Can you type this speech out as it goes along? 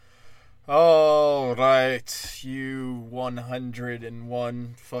All right, you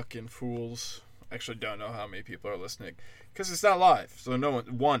 101 fucking fools. Actually, don't know how many people are listening because it's not live, so no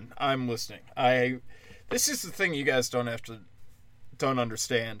one. I'm listening. This is the thing you guys don't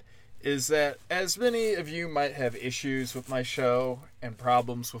understand is that as many of you might have issues with my show and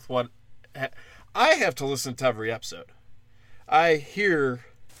problems with what I have to listen to every episode. I hear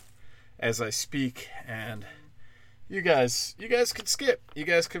as I speak, and you guys could skip. You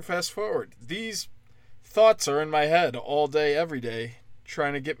guys could fast forward. These thoughts are in my head all day, every day,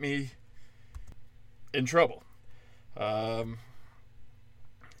 trying to get me in trouble.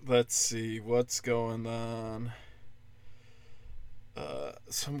 Let's see what's going on.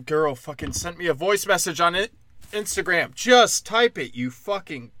 Some girl fucking sent me a voice message on Instagram. Just type it, you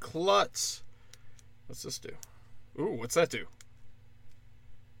fucking klutz. What's this do? Ooh, what's that do?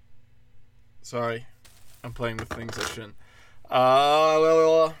 Sorry. I'm playing with things I shouldn't.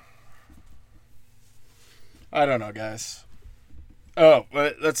 I don't know, guys. Oh,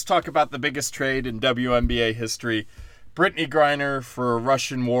 let's talk about the biggest trade in WNBA history. Brittany Griner for a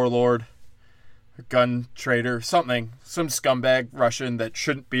Russian warlord, a gun trader, some scumbag Russian that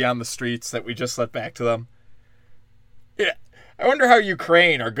shouldn't be on the streets that we just let back to them. Yeah, I wonder how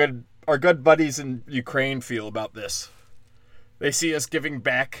Ukraine, our good buddies in Ukraine, feel about this. They see us giving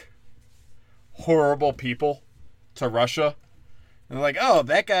back horrible people to Russia, and they're like, oh,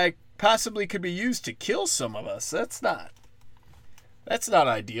 that guy possibly could be used to kill some of us. That's not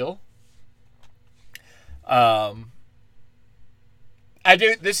ideal.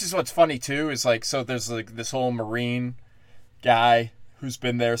 This is what's funny too, is like, so there's like this whole Marine guy who's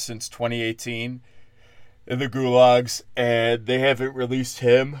been there since 2018 in the gulags, and they haven't released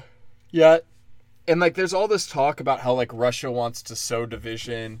him yet. And like, there's all this talk about how like Russia wants to sow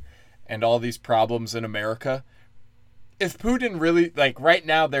division and all these problems in America. If Putin really, like, right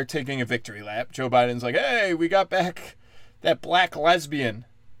now they're taking a victory lap. Joe Biden's like, hey, we got back that black lesbian.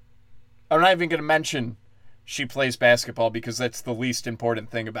 I'm not even going to mention she plays basketball because that's the least important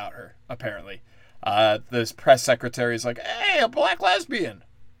thing about her, apparently. This press secretary is like, hey, a black lesbian.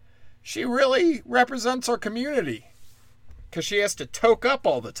 She really represents our community because she has to toke up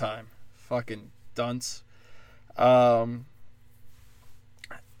all the time. Fucking dunce.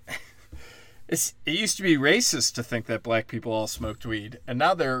 It used to be racist to think that black people all smoked weed, and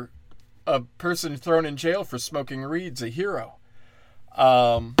now they're a person thrown in jail for smoking weed's a hero.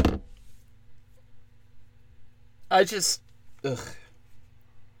 Ugh.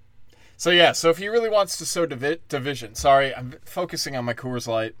 So if he really wants to sow division, sorry, I'm focusing on my Coors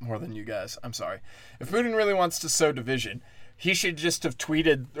Light more than you guys. I'm sorry. If Putin really wants to sow division, he should just have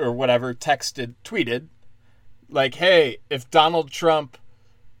tweeted, like, hey, if Donald Trump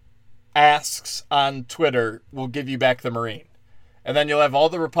asks on Twitter, we'll give you back the Marine. And then you'll have all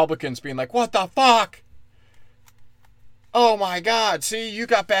the Republicans being like, what the fuck? Oh my God, see, you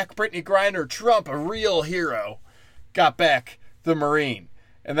got back Brittany Griner. Trump, a real hero, got back the Marine.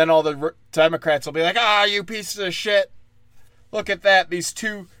 And then all the Democrats will be like, you pieces of shit. Look at that, these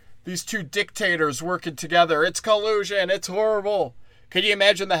two dictators working together. It's collusion, it's horrible. Can you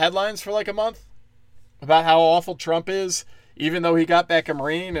imagine the headlines for like a month about how awful Trump is, even though he got back a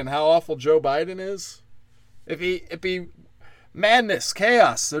Marine, and how awful Joe Biden is? It'd be madness,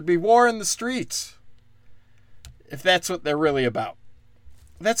 chaos. There'd be war in the streets. If that's what they're really about.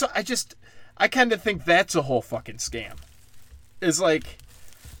 I kind of think that's a whole fucking scam. It's like,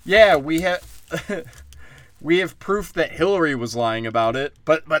 yeah, we have proof that Hillary was lying about it,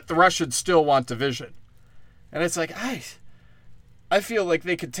 but the Russians still want division. And it's like, I feel like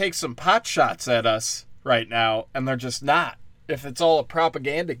they could take some pot shots at us right now, and they're just not, if it's all a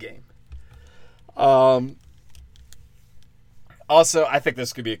propaganda game. Also, I think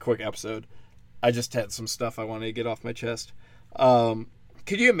this could be a quick episode. I just had some stuff I wanted to get off my chest.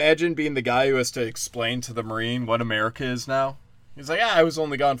 Could you imagine being the guy who has to explain to the Marine what America is now? He's like, I was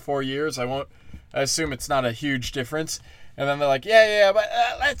only gone 4 years. I assume it's not a huge difference. And then they're like, yeah, but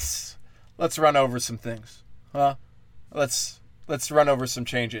let's run over some things. Let's run over some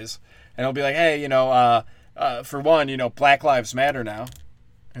changes. And he'll be like, hey, for one, Black Lives Matter now.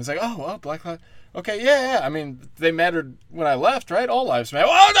 And he's like, oh, well, Black Lives. Okay, yeah. I mean, they mattered when I left, right? All lives matter.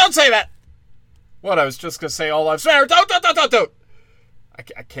 Oh, don't say that. What? I was just gonna say all lives matter. Don't.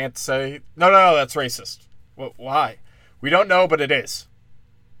 I can't say. No. That's racist. Why? We don't know, but it is.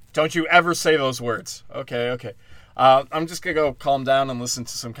 Don't you ever say those words. Okay. I'm just gonna go calm down and listen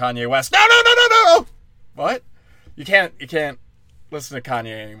to some Kanye West. No. What? You can't listen to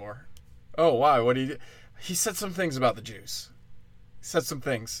Kanye anymore. Oh, why? What did he do? He said some things about the Jews. He said some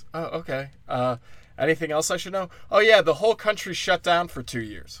things. Oh, okay. Anything else I should know? Oh, yeah, the whole country shut down for 2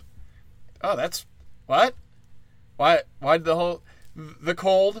 years. Oh, that's what? Why the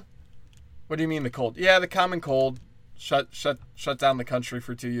cold? What do you mean the cold? Yeah, the common cold. Shut down the country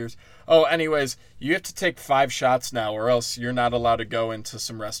for 2 years. Oh, anyways, you have to take 5 shots now, or else you're not allowed to go into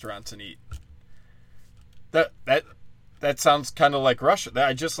some restaurants and eat. That sounds kind of like Russia.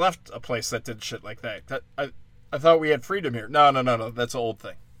 I just left a place that did shit like that. I thought we had freedom here. No. That's an old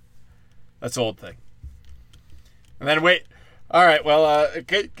thing. And then wait. All right. Well,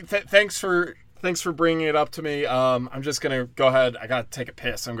 thanks for bringing it up to me. I'm just gonna go ahead. I gotta take a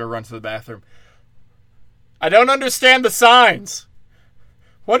piss. I'm gonna run to the bathroom. I don't understand the signs.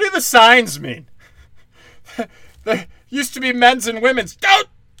 What do the signs mean? There used to be men's and women's. Don't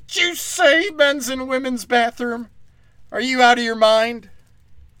you say men's and women's bathroom? Are you out of your mind?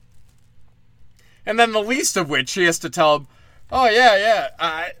 And then the least of which he has to tell him, oh,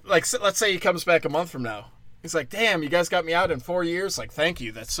 yeah. Let's say he comes back a month from now. He's like, damn, you guys got me out in 4 years? Like, thank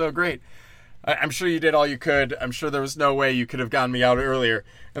you. That's so great. I'm sure you did all you could. I'm sure there was no way you could have gotten me out earlier.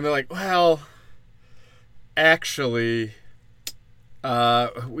 And they're like, well, actually,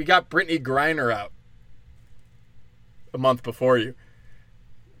 we got Brittany Griner out a month before you.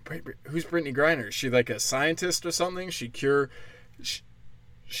 Who's Brittany Griner? Is she like a scientist or something? She cure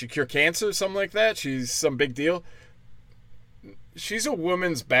cancer, something like that? She's some big deal? She's a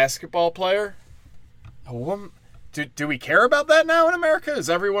women's basketball player? A woman? Do we care about that now in America? Is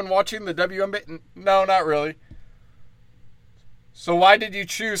everyone watching the WNBA? No, not really. So why did you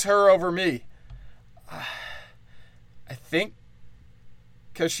choose her over me? I think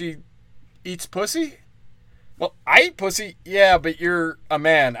because she eats pussy? Well, I eat pussy, yeah, but you're a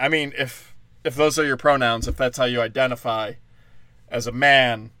man. I mean, if those are your pronouns, if that's how you identify as a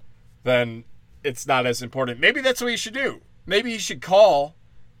man, then it's not as important. Maybe that's what you should do. Maybe he should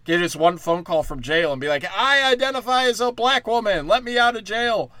get his one phone call from jail and be like, I identify as a black woman. Let me out of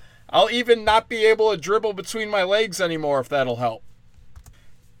jail. I'll even not be able to dribble between my legs anymore if that'll help.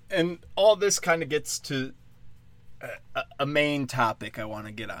 And all this kind of gets to a main topic I want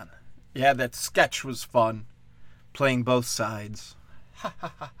to get on. Yeah, that sketch was fun. Playing both sides. Ha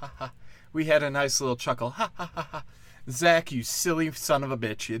ha ha ha ha. We had a nice little chuckle. Ha ha ha ha. Zach, you silly son of a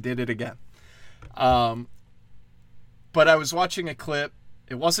bitch. You did it again. But I was watching a clip.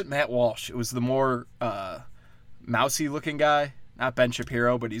 It wasn't Matt Walsh. It was the more mousy looking guy. Not Ben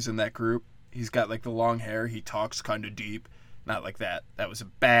Shapiro, but he's in that group. He's got like the long hair. He talks kind of deep. Not like that. That was a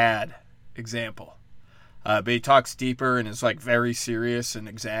bad example. But he talks deeper and is like very serious and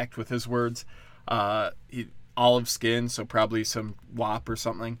exact with his words. Olive skin, so probably some WAP or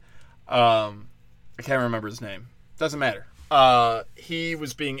something. I can't remember his name. Doesn't matter. He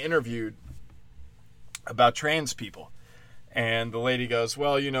was being interviewed about trans people. And the lady goes,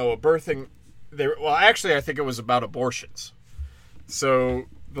 well, actually, I think it was about abortions. So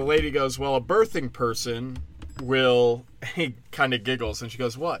the lady goes, well, a birthing person will... He kind of giggles, and she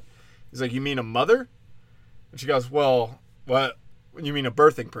goes, what? He's like, you mean a mother? And she goes, well, what? You mean a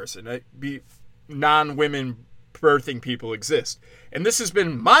birthing person? Non-women birthing people exist. And this has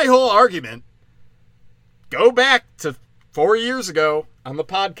been my whole argument. Go back to 4 years ago on the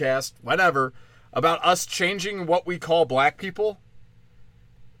podcast, whenever, about us changing what we call black people.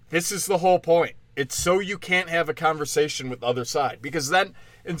 This is the whole point. It's so you can't have a conversation with the other side. Because then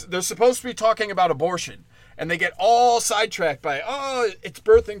they're supposed to be talking about abortion. And they get all sidetracked by, oh, it's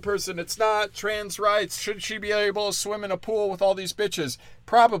birthing person, it's not, trans rights. Should she be able to swim in a pool with all these bitches?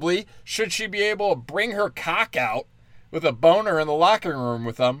 Probably. Should she be able to bring her cock out with a boner in the locker room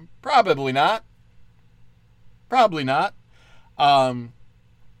with them? Probably not. Probably not.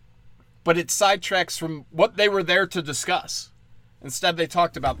 But it sidetracks from what they were there to discuss. Instead, they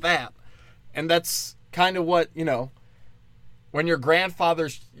talked about that. And that's kind of what, when your grandfather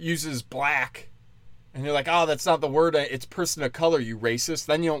uses black, and you're like, oh, that's not the word, it's person of color, you racist,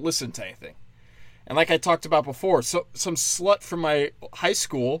 then you don't listen to anything. And like I talked about before, so some slut from my high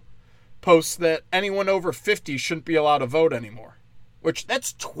school posts that anyone over 50 shouldn't be allowed to vote anymore. Which,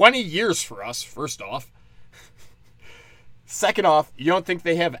 that's 20 years for us, first off. Second off, you don't think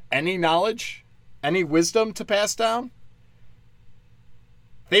they have any knowledge, any wisdom to pass down?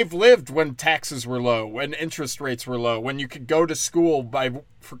 They've lived when taxes were low, when interest rates were low, when you could go to school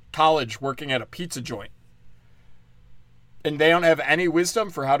for college working at a pizza joint. And they don't have any wisdom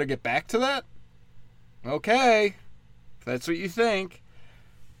for how to get back to that? Okay, if that's what you think.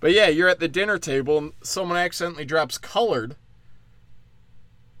 But yeah, you're at the dinner table and someone accidentally drops colored,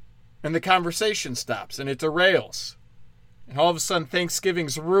 and the conversation stops and it derails. And all of a sudden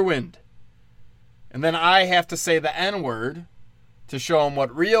Thanksgiving's ruined. And then I have to say the N-word to show them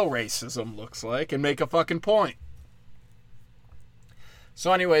what real racism looks like and make a fucking point.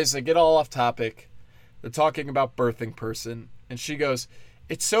 So anyways, they get all off topic. They're talking about birthing person. And she goes,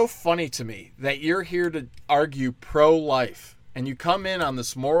 "It's so funny to me that you're here to argue pro-life. And you come in on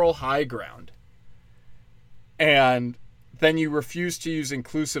this moral high ground. And then you refuse to use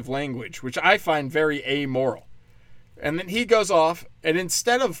inclusive language, which I find very amoral." And then he goes off, and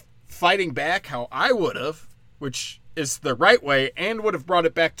instead of fighting back how I would have, which is the right way, and would have brought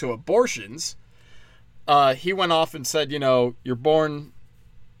it back to abortions, he went off and said, you're born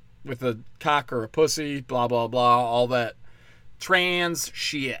with a cock or a pussy, blah, blah, blah, all that trans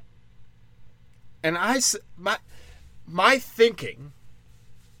shit. And my thinking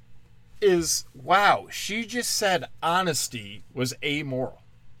is, wow, she just said honesty was amoral.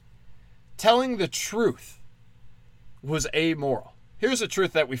 Telling the truth was amoral. Here's the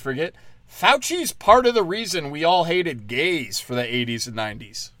truth that we forget. Fauci's part of the reason we all hated gays for the 80s and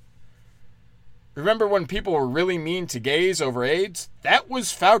 90s. Remember when people were really mean to gays over AIDS? That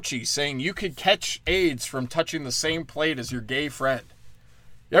was Fauci saying you could catch AIDS from touching the same plate as your gay friend.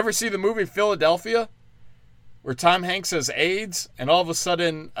 You ever see the movie Philadelphia? Where Tom Hanks has AIDS and all of a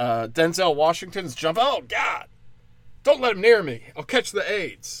sudden Denzel Washington's jump, "Oh, God, don't let him near me. I'll catch the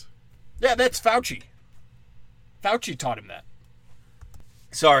AIDS." Yeah, that's Fauci. Fauci taught him that.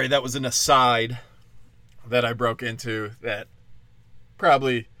 Sorry, that was an aside that I broke into that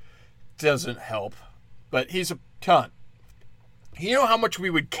probably doesn't help. But he's a cunt. You know how much we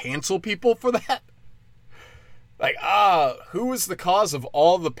would cancel people for that? Like, who was the cause of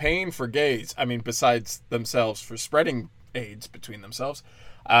all the pain for gays? I mean, besides themselves for spreading AIDS between themselves.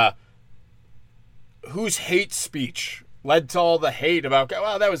 Whose hate speech led to all the hate about...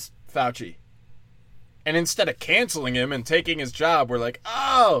 Well, that was Fauci. And instead of canceling him and taking his job, we're like,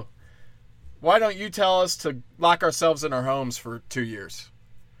 why don't you tell us to lock ourselves in our homes for 2 years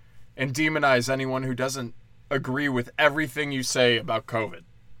and demonize anyone who doesn't agree with everything you say about COVID?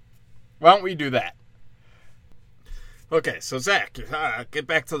 Why don't we do that? Okay, so Zach, get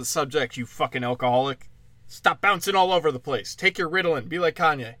back to the subject, you fucking alcoholic. Stop bouncing all over the place. Take your Ritalin. Be like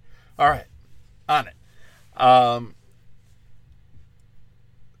Kanye. All right, on it.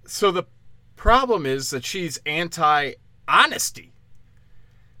 So the problem is that she's anti-honesty.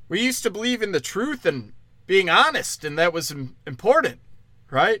 We used to believe in the truth and being honest, and that was important,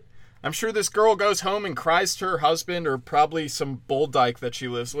 right? I'm sure this girl goes home and cries to her husband or probably some bull dyke that she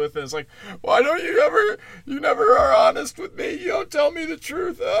lives with, and is like, "Why don't you never are honest with me? You don't tell me the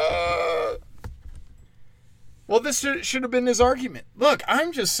truth." Well, this should have been his argument. Look,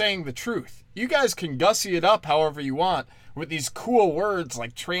 I'm just saying the truth. You guys can gussy it up however you want with these cool words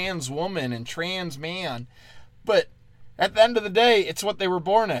like trans woman and trans man. But at the end of the day, it's what they were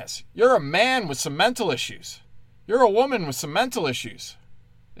born as. You're a man with some mental issues. You're a woman with some mental issues.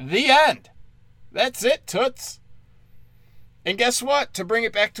 The end. That's it, toots. And guess what? To bring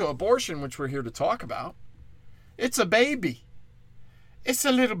it back to abortion, which we're here to talk about, it's a baby. It's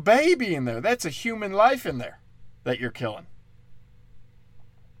a little baby in there. That's a human life in there that you're killing.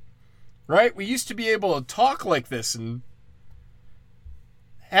 Right? We used to be able to talk like this and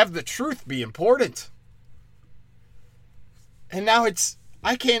have the truth be important. And now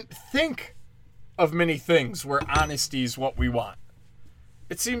I can't think of many things where honesty is what we want.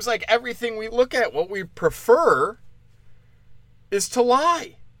 It seems like everything we look at, what we prefer, is to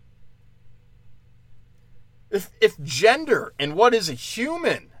lie. If gender and what is a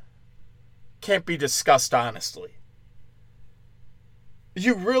human can't be discussed honestly,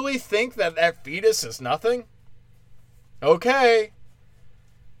 you really think that fetus is nothing? Okay.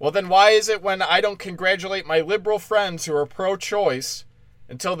 Well, then why is it when I don't congratulate my liberal friends who are pro-choice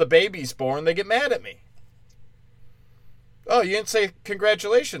until the baby's born, they get mad at me? "Oh, you didn't say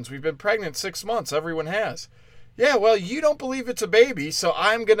congratulations. We've been pregnant 6 months. Everyone has." Yeah, well, you don't believe it's a baby, so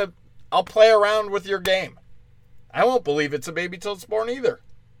I'll play around with your game. I won't believe it's a baby till it's born either.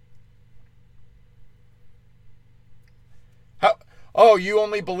 Oh, you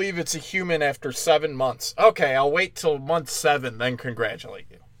only believe it's a human after 7 months. Okay, I'll wait till month 7, then congratulate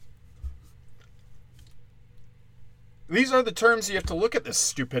you. These are the terms you have to look at this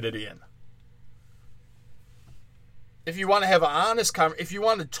stupidity in. If you want to have an honest conversation, if you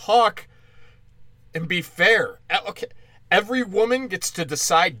want to talk and be fair, okay, every woman gets to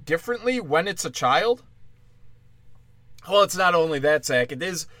decide differently when it's a child. Well, it's not only that, Zach.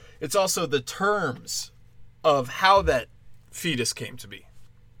 It's also the terms of how that fetus came to be.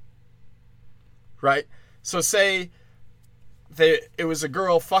 Right? So say it was a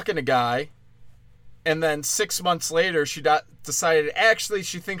girl fucking a guy, and then 6 months later she decided actually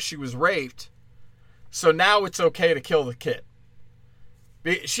she thinks she was raped, so now it's okay to kill the kid.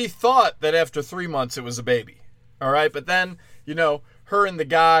 She thought that after 3 months it was a baby. All right? But then, her and the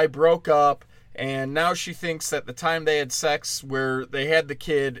guy broke up, and now she thinks that the time they had sex where they had the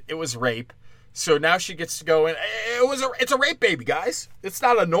kid, it was rape. So now she gets to go, and it's a rape baby, guys. It's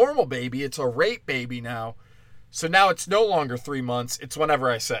not a normal baby. It's a rape baby now. So now it's no longer 3 months. It's whenever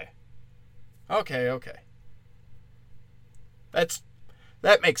I say. Okay.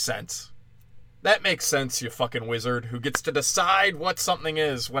 That makes sense. That makes sense, you fucking wizard who gets to decide what something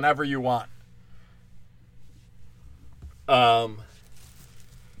is whenever you want. But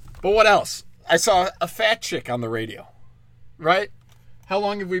what else? I saw a fat chick on the radio, right? How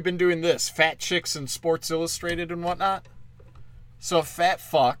long have we been doing this? Fat chicks in Sports Illustrated and whatnot? So a fat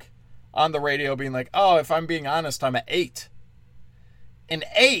fuck on the radio being like, oh, if I'm being honest, I'm an 8. An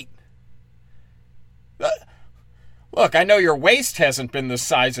 8? Look, I know your waist hasn't been this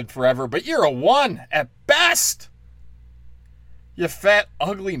size in forever, but you're a 1 at best. You fat,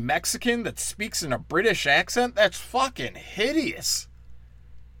 ugly Mexican that speaks in a British accent? That's fucking hideous.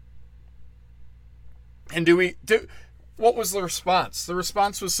 And what was the response? The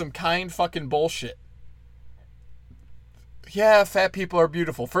response was some kind fucking bullshit. Yeah, fat people are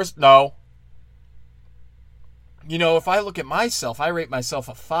beautiful. First, no. You know, if I look at myself, I rate myself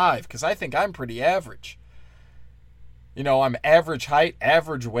a 5 because I think I'm pretty average. You know, I'm average height,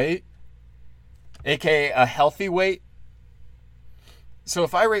 average weight, aka a healthy weight. So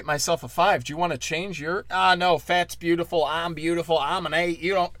if I rate myself a 5, do you want to change your... no, fat's beautiful, I'm an 8.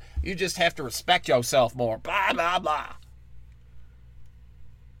 You just have to respect yourself more. Blah, blah, blah.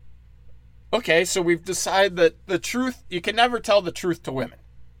 Okay, so we've decided that the truth, you can never tell the truth to women.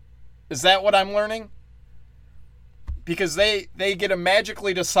 Is that what I'm learning? Because they get to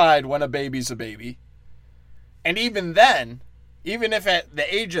magically decide when a baby's a baby. And even then, even if at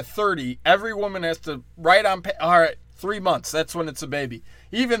the age of 30, every woman has to write on, all right, 3 months, that's when it's a baby.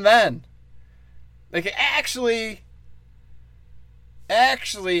 Even then, they can actually,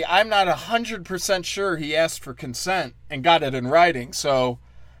 I'm not 100% sure he asked for consent and got it in writing. So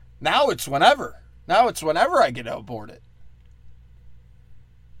now it's whenever. Now it's whenever I get to abort it.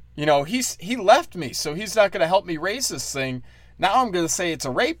 You know, he left me, so he's not going to help me raise this thing. Now I'm going to say it's a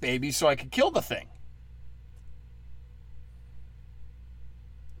rape baby so I can kill the thing.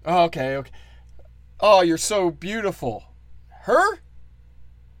 Okay. Oh, you're so beautiful. Her?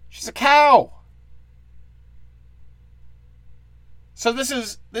 She's a cow. So this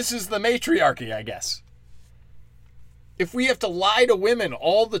is the matriarchy, I guess. If we have to lie to women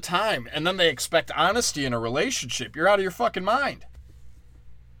all the time and then they expect honesty in a relationship, you're out of your fucking mind.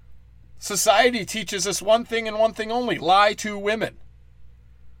 Society teaches us one thing and one thing only: lie to women.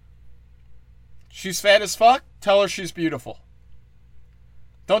 She's fat as fuck? Tell her she's beautiful.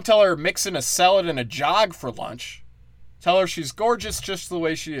 Don't tell her mixing a salad and a jog for lunch. Tell her she's gorgeous just the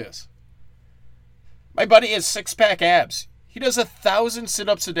way she is. My buddy has 6-pack abs. He does 1,000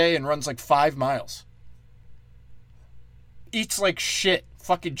 sit-ups a day and runs like 5 miles. Eats like shit.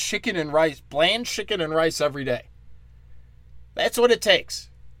 Fucking chicken and rice. Bland chicken and rice every day. That's what it takes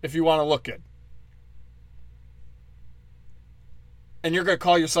if you want to look good. And you're going to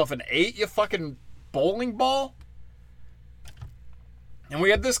call yourself an 8, you fucking bowling ball? And we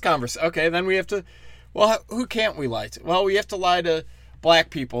had this conversation. Okay, then we have to... Well, who can't we lie to? Well, we have to lie to black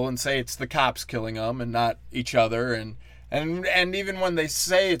people and say it's the cops killing them and not each other. And even when they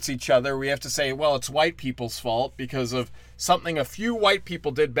say it's each other, we have to say, well, it's white people's fault because of something a few white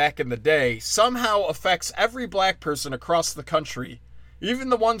people did back in the day somehow affects every black person across the country, even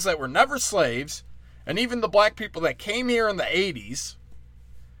the ones that were never slaves, and even the black people that came here in the 80s,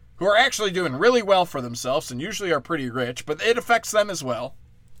 who are actually doing really well for themselves and usually are pretty rich, but it affects them as well.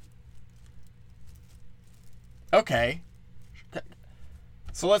 Okay.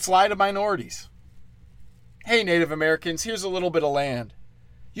 So let's lie to minorities. Hey, Native Americans, here's a little bit of land.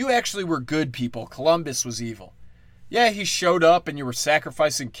 You actually were good people. Columbus was evil. Yeah, he showed up and you were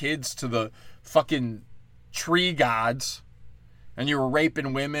sacrificing kids to the fucking tree gods. And you were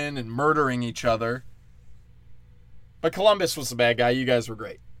raping women and murdering each other. But Columbus was the bad guy. You guys were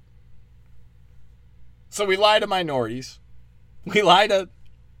great. So we lie to minorities. We lie to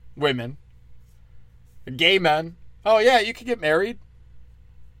women. Gay men. Oh, yeah, you could get married.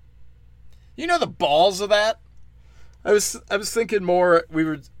 You know the balls of that? I was thinking more.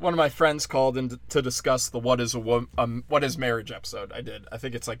 One of my friends called in to discuss the what is marriage episode. I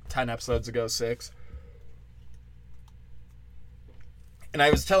think it's like 10 episodes ago, 6. And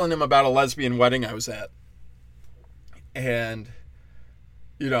I was telling him about a lesbian wedding I was at. And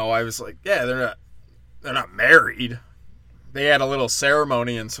you know, I was like, yeah, they're not married. They had a little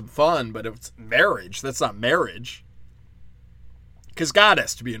ceremony and some fun, but it's marriage. That's not marriage. Because God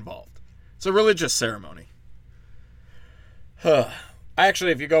has to be involved. It's a religious ceremony.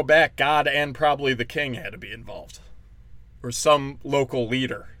 Actually, if you go back, God and probably the king had to be involved. Or some local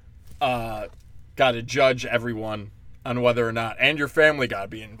leader got to judge everyone on whether or not, and your family got to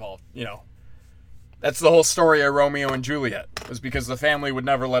be involved, you know. That's the whole story of Romeo and Juliet, was because the family would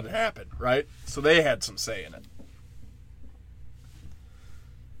never let it happen, right? So they had some say in it.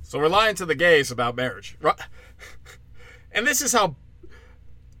 So we're lying to the gays about marriage. And this is how,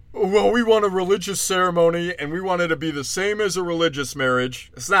 well, we want a religious ceremony and we want it to be the same as a religious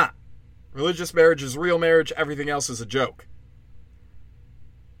marriage. It's not. Religious marriage is real marriage. Everything else is a joke.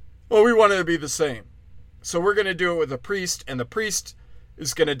 Well, we want it to be the same. So we're going to do it with a priest, and the priest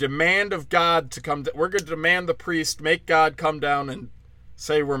is going to demand of God to come. We're going to demand the priest make God come down and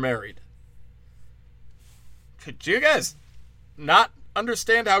say we're married. Do you guys not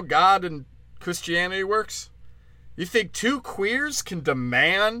understand how God and Christianity works? You think two queers can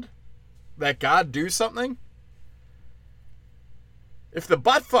demand that God do something? If the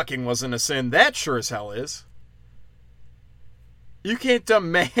butt fucking wasn't a sin, that sure as hell is. You can't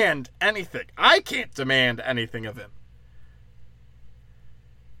demand anything. I can't demand anything of him.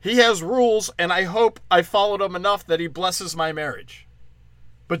 He has rules, and I hope I followed them enough that he blesses my marriage.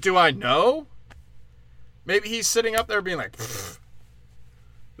 But do I know? Maybe he's sitting up there being like,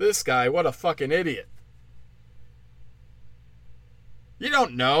 this guy, what a fucking idiot. You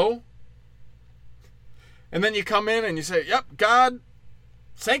don't know. And then you come in and you say, yep, God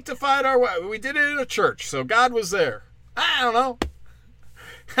sanctified our way. We did it in a church, so God was there. I don't know.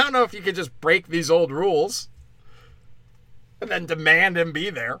 I don't know if you could just break these old rules and then demand him be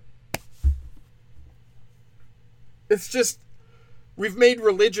there. It's just, we've made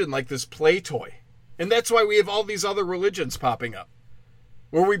religion like this play toy. And that's why we have all these other religions popping up.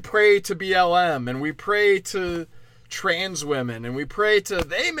 Where we pray to BLM, and we pray to trans women, and we pray to,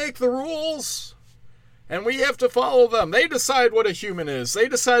 they make the rules, and we have to follow them. They decide what a human is. They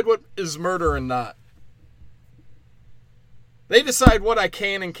decide what is murder and not. They decide what I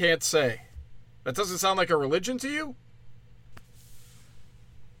can and can't say. That doesn't sound like a religion to you?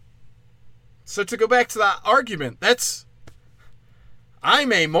 So to go back to that argument,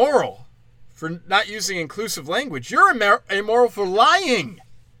 I'm amoral for not using inclusive language. You're amoral for lying,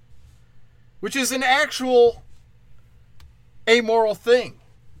 which is an actual amoral thing.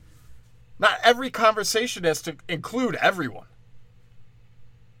 Not every conversation has to include everyone.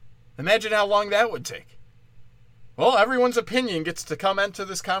 Imagine how long that would take. Well, everyone's opinion gets to come into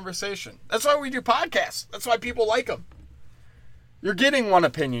this conversation. That's why we do podcasts. That's why people like them. You're getting one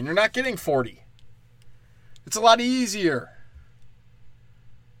opinion. You're not getting 40. It's a lot easier.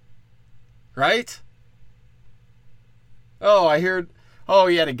 Right? Oh,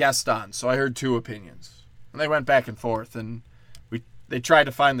 he had a guest on, so I heard two opinions. And they went back and forth, and they tried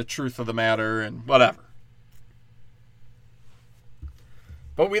to find the truth of the matter, and whatever.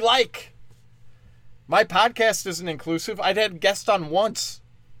 But my podcast isn't inclusive. I'd had a guest on once.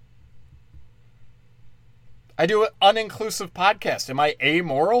 I do an uninclusive podcast. Am I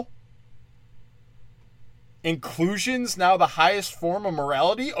amoral? Inclusion's now the highest form of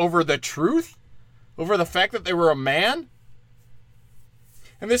morality over the truth? Over the fact that they were a man?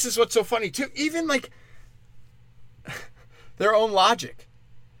 And this is what's so funny too. Even like their own logic.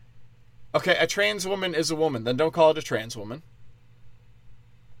 Okay, a trans woman is a woman. Then don't call it a trans woman.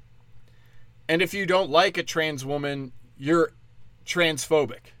 And if you don't like a trans woman, you're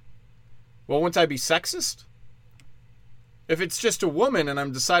transphobic. Well, wouldn't I be sexist? If it's just a woman and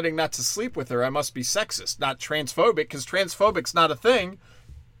I'm deciding not to sleep with her, I must be sexist, not transphobic, because transphobic's not a thing,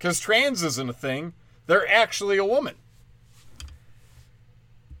 because trans isn't a thing. They're actually a woman.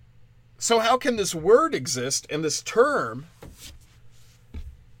 So how can this word exist and this term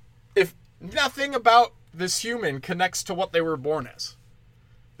if nothing about this human connects to what they were born as?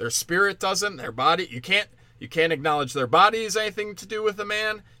 Their spirit doesn't, their body, you can't acknowledge their body as anything to do with a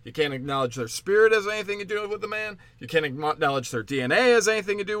man. You can't acknowledge their spirit as anything to do with a man. You can't acknowledge their DNA as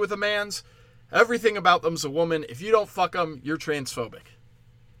anything to do with a man's. Everything about them's a woman. If you don't fuck them, you're transphobic.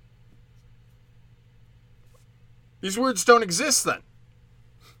 These words don't exist then.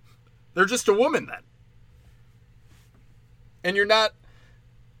 They're just a woman then. And you're not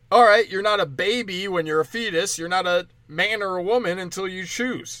a baby when you're a fetus. You're not a man or a woman until you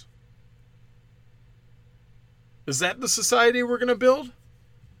choose. Is that the society we're going to build?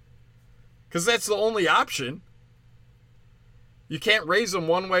 Because that's the only option. You can't raise them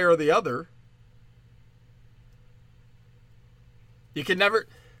one way or the other. You can never...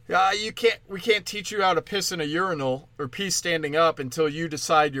 we can't teach you how to piss in a urinal or pee standing up until you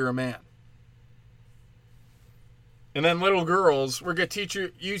decide you're a man. And then little girls, we're going to teach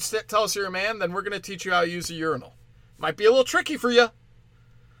you tell us you're a man, then we're going to teach you how to use a urinal. Might be a little tricky for you.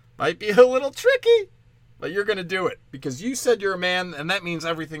 Might be a little tricky, but you're going to do it because you said you're a man, and that means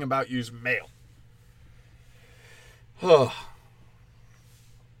everything about you is male.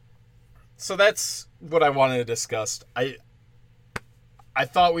 So that's what I wanted to discuss. I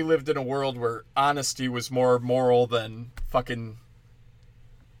thought we lived in a world where honesty was more moral than fucking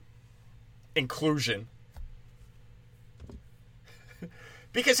inclusion.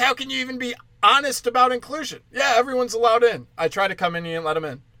 Because how can you even be honest about inclusion? Yeah, everyone's allowed in. I try to come in, you didn't let them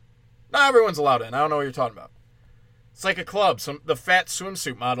in. Not everyone's allowed in. I don't know what you're talking about. It's like a club. The fat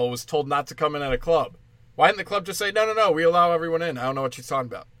swimsuit model was told not to come in at a club. Why didn't the club just say, no, we allow everyone in? I don't know what she's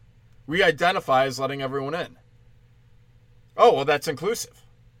talking about. We identify as letting everyone in. Oh, well, that's inclusive.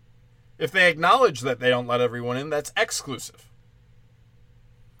 If they acknowledge that they don't let everyone in, that's exclusive.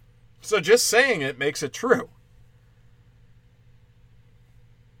 So just saying it makes it true.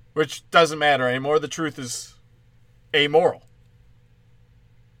 Which doesn't matter anymore. The truth is amoral.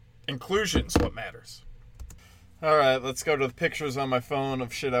 Inclusion's what matters. Alright, let's go to the pictures on my phone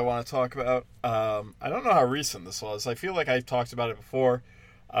of shit I want to talk about. I don't know how recent this was. I feel like I talked about it before.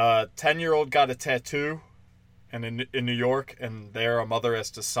 10-year-old got a tattoo in New York, and there a mother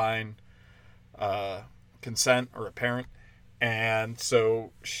has to sign consent, or a parent. And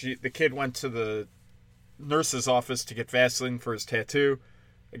so the kid went to the nurse's office to get Vaseline for his tattoo.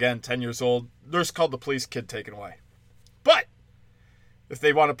 Again, 10 years old. Nurse called the police, kid taken away. But if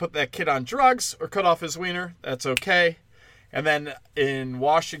they want to put that kid on drugs or cut off his wiener, that's okay. And then in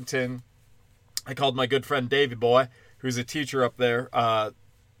Washington, I called my good friend Davey Boy, who's a teacher up there,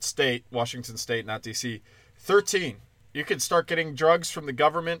 Washington State, not D.C. 13. You can start getting drugs from the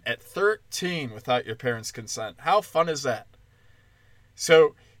government at 13 without your parents' consent. How fun is that?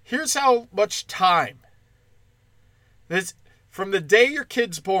 So here's how much time. From the day your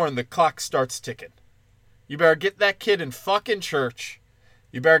kid's born, the clock starts ticking. You better get that kid in fucking church.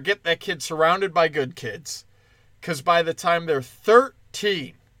 You better get that kid surrounded by good kids. Because by the time they're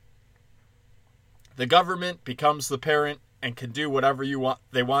 13, the government becomes the parent and can do whatever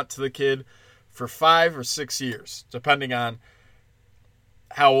they want to the kid for 5 or 6 years, depending on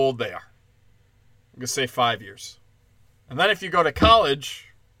how old they are. I'm going to say 5 years. And then if you go to college,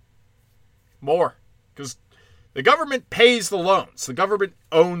 more. Because the government pays the loans. The government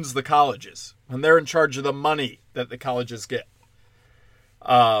owns the colleges. And they're in charge of the money that the colleges get.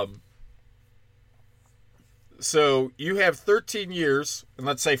 So you have 13 years, and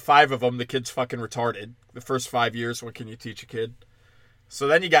let's say 5 of them, the kid's fucking retarded. The first 5 years, what can you teach a kid? So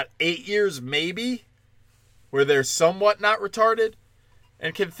then you got 8 years, maybe, where they're somewhat not retarded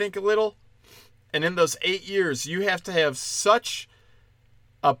and can think a little. And in those 8 years, you have to have such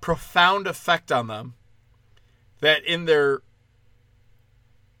a profound effect on them that in their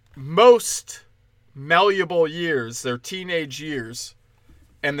most malleable years, their teenage years,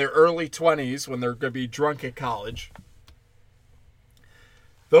 and their early 20s, when they're going to be drunk at college,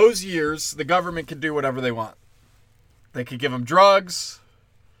 those years, the government can do whatever they want. They can give them drugs.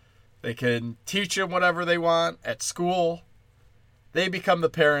 They can teach them whatever they want at school. They become the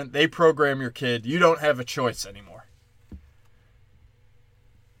parent. They program your kid. You don't have a choice anymore.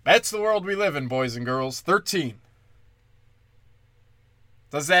 That's the world we live in, boys and girls. 13.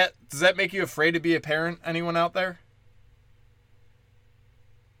 Does that make you afraid to be a parent? Anyone out there?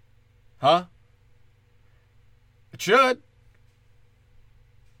 Huh? It should.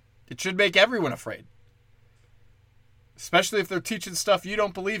 It should make everyone afraid. Especially if they're teaching stuff you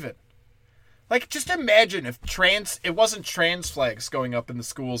don't believe in. Like, just imagine if it wasn't trans flags going up in the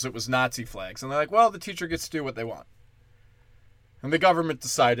schools, it was Nazi flags. And they're like, well, the teacher gets to do what they want. And the government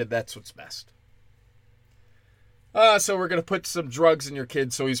decided that's what's best. So we're going to put some drugs in your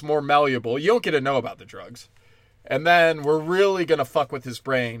kid so he's more malleable. You don't get to know about the drugs. And then we're really going to fuck with his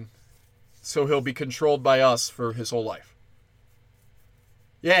brain so he'll be controlled by us for his whole life.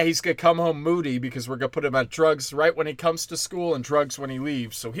 Yeah, he's going to come home moody because we're going to put him on drugs right when he comes to school and drugs when he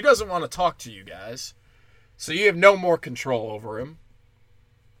leaves. So he doesn't want to talk to you guys. So you have no more control over him.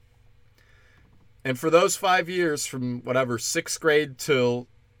 And for those 5 years, from whatever, 6th grade till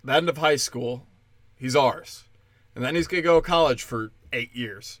the end of high school, he's ours. And then he's going to go to college for 8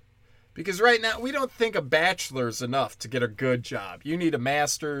 years. Because right now, we don't think a bachelor's enough to get a good job. You need a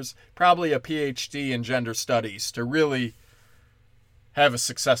master's, probably a PhD in gender studies to really have a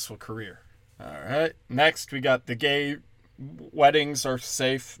successful career. All right. Next, we got the gay weddings are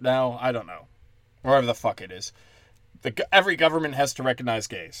safe now. I don't know. Wherever the fuck it is. Every government has to recognize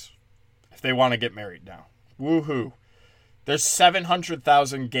gays if they want to get married now. Woohoo. There's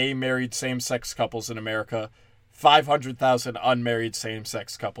 700,000 gay married same-sex couples in America. 500,000 unmarried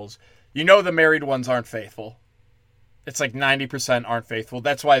same-sex couples. You know the married ones aren't faithful. It's like 90% aren't faithful.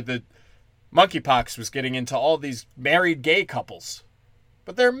 That's why the monkeypox was getting into all these married gay couples.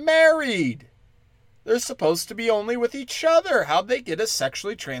 But they're married. They're supposed to be only with each other. How'd they get a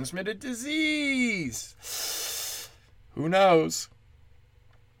sexually transmitted disease? Who knows?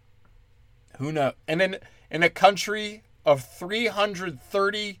 Who knows? And in a country of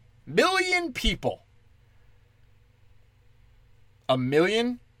 330 million people, a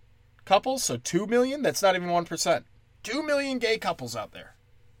million couples, so 2 million, that's not even 1%. 2 million gay couples out there.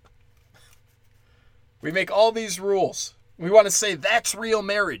 We make all these rules. We want to say that's real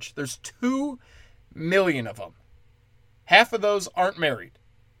marriage. There's 2 million of them. Half of those aren't married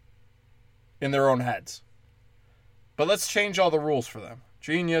in their own heads. But let's change all the rules for them.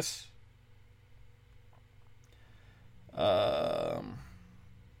 Genius.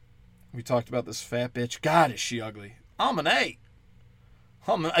 We talked about this fat bitch. God, is she ugly. Almanate.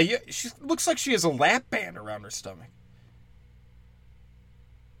 She looks like she has a lap band around her stomach.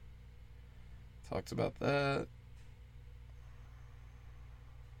 Talked about that.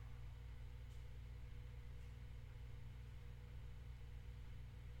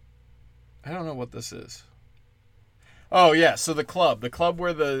 I don't know what this is. Oh, yeah, so the club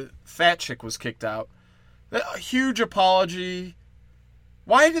where the fat chick was kicked out. A huge apology.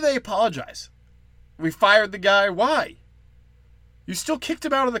 Why do they apologize? We fired the guy. Why? You still kicked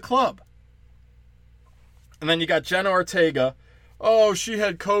him out of the club. And then you got Jenna Ortega. Oh, she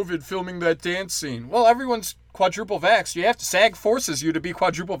had COVID filming that dance scene. Well, everyone's quadruple vaxxed. You have to, SAG forces you to be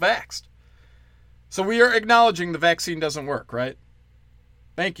quadruple vaxxed. So we are acknowledging the vaccine doesn't work, right?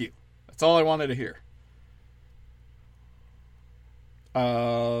 Thank you. That's all I wanted to hear.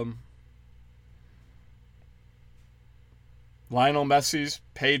 Lionel Messi's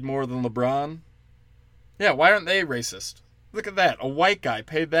paid more than LeBron. Yeah, why aren't they racist? Look at that. A white guy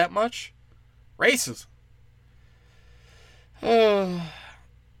paid that much? Racism. Oh,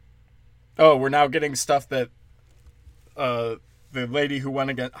 we're now getting stuff that the lady who went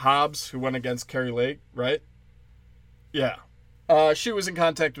against Hobbs, who went against Carrie Lake, right? Yeah. She was in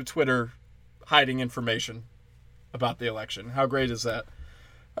contact with Twitter hiding information about the election. How great is that?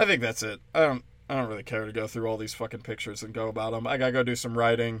 I think that's it. I don't really care to go through all these fucking pictures and go about them. I gotta go do some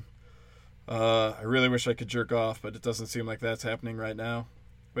writing. I really wish I could jerk off, but it doesn't seem like that's happening right now.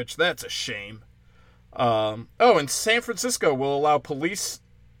 Which, that's a shame. And San Francisco will allow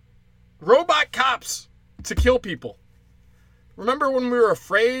robot cops to kill people. Remember when we were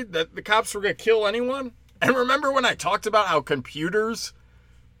afraid that the cops were going to kill anyone? And remember when I talked about how computers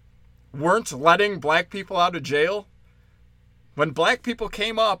weren't letting black people out of jail? When black people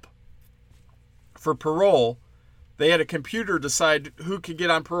came up for parole, they had a computer decide who could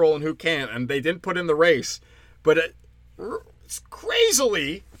get on parole and who can't, and they didn't put in the race. But it's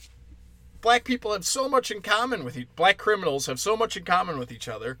crazily, black people have so much in common with black criminals have so much in common with each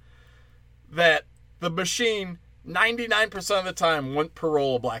other that the machine 99% of the time wouldn't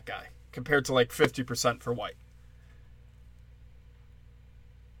parole a black guy compared to like 50% for white.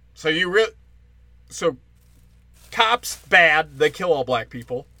 So cops bad, they kill all black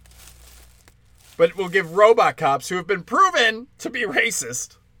people. But we'll give robot cops who have been proven to be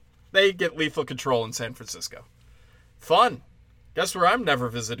racist, they get lethal control in San Francisco. Fun. Guess where I'm never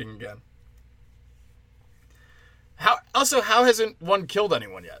visiting again. How hasn't one killed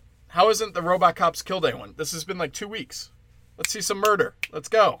anyone yet? How hasn't the robot cops killed anyone? This has been like 2 weeks. Let's see some murder. Let's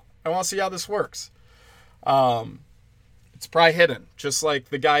go. I want to see how this works. It's probably hidden, just like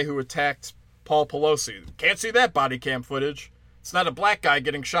the guy who attacked Paul Pelosi. Can't see that body cam footage. It's not a black guy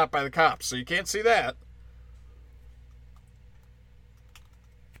getting shot by the cops, so you can't see that.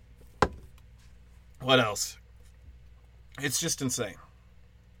 What else? It's just insane.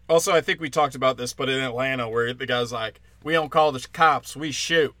 Also, I think we talked about this, but in Atlanta, where the guy's like, we don't call the cops, we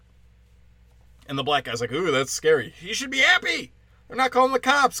shoot. And the black guy's like, ooh, that's scary. You should be happy. They're not calling the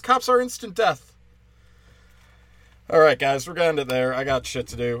cops. Cops are instant death. All right, guys, we're going to there. I got shit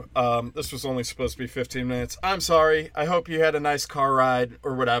to do. This was only supposed to be 15 minutes. I'm sorry. I hope you had a nice car ride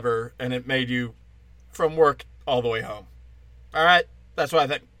or whatever, and it made you from work all the way home. All right? That's what I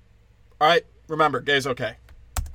think. All right? Remember, gay's okay.